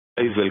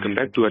Guys, welcome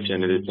back to our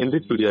channel. In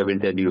this video, I will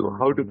tell you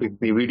how to fix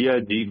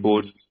Nvidia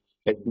GeForce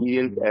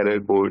Experience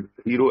error code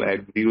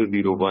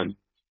 0x0001.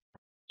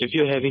 If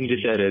you're having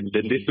this error,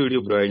 then this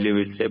video provides you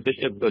with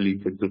step-by-step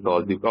solution to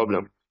solve the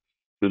problem.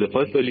 So the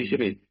first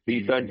solution is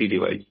restart the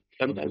device.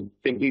 Sometimes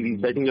simply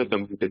resetting your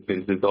computer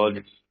will resolve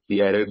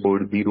the error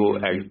code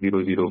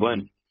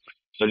 0x0001.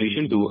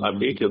 Solution 2,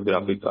 update your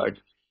graphic card.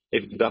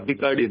 If graphic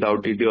card is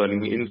outdated or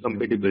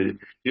incompatible,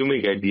 you may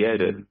get the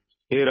error.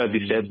 Here are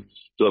the steps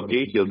to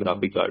update your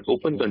graphic card.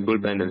 Open Control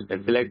Panel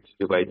and select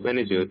Device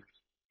Manager.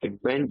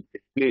 Expand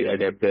Display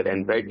Adapter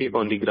and right-click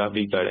on the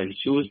graphic card and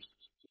choose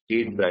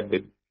Update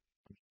Graphics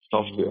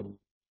Software.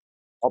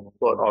 Opt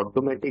for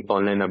automatic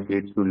online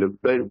updates to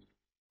local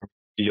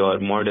your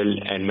model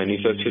and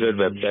manufacturer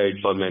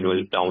website for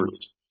manual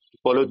downloads.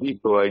 Follow the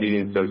provided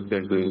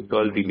instructions to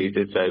install the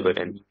latest driver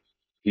and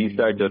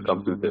restart your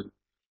computer.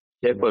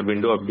 Check for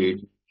window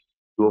updates.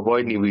 To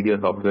avoid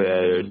Nvidia software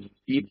errors,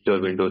 keep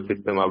your Windows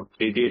system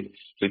updated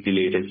with the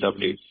latest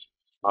updates.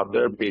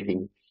 After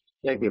updating,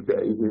 check if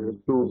there is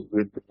an issue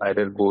with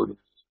error code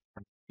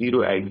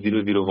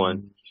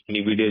 0x0001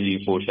 Nvidia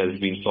GeForce has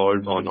been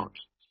solved or not.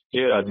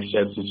 Here are the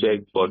steps to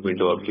check for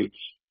window updates.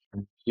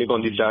 Click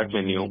on the Start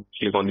menu,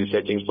 click on the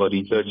Settings for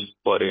Research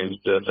for in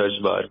the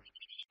search bar.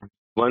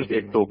 Once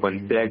it's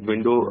open, select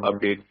Window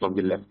Updates from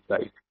the left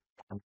side.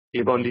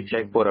 Click on the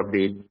Check for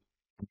Updates.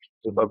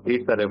 If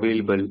updates are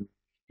available,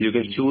 you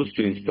can choose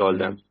to install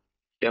them.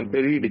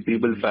 Temporarily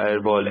disable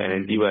Firewall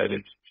and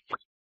Antivirus.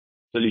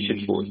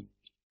 Solution 4.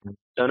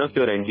 Turn off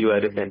your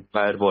antivirus and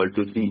firewall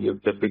to see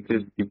if they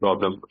fixes the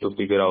problem to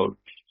figure out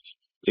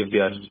if they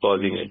are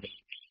causing it.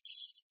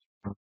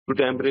 To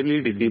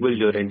temporarily disable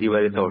your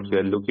antivirus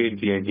software, locate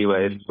the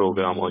antivirus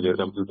program on your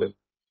computer.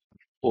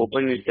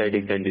 Open its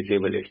settings and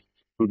disable it.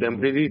 To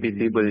temporarily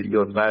disable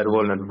your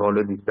firewall and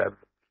follow the steps,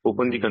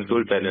 open the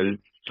control panel,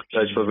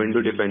 search for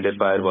Window Defender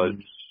Firewall,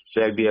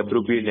 select the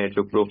appropriate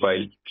network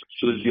profile,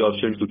 choose the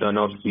option to turn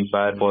off the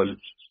firewall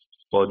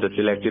for the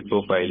selected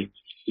profile,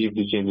 save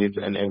the changes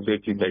and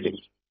exit the settings.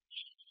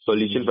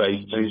 Solution 5.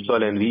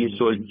 Install and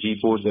reinstall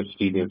GeForce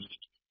Experience.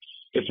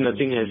 If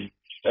nothing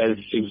else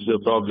fixes the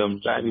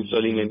problem, try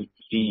installing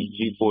the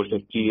GeForce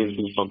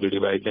Experience from the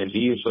device and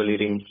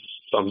reinstalling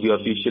from the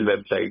official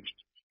website.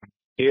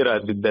 Here are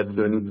the steps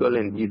to install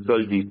and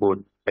reinstall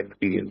GeForce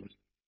Experience.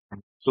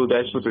 So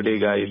that's for today,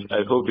 guys.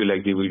 I hope you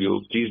liked the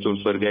video. Please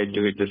don't forget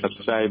to hit the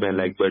subscribe and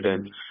like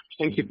button.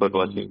 Thank you for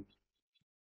watching.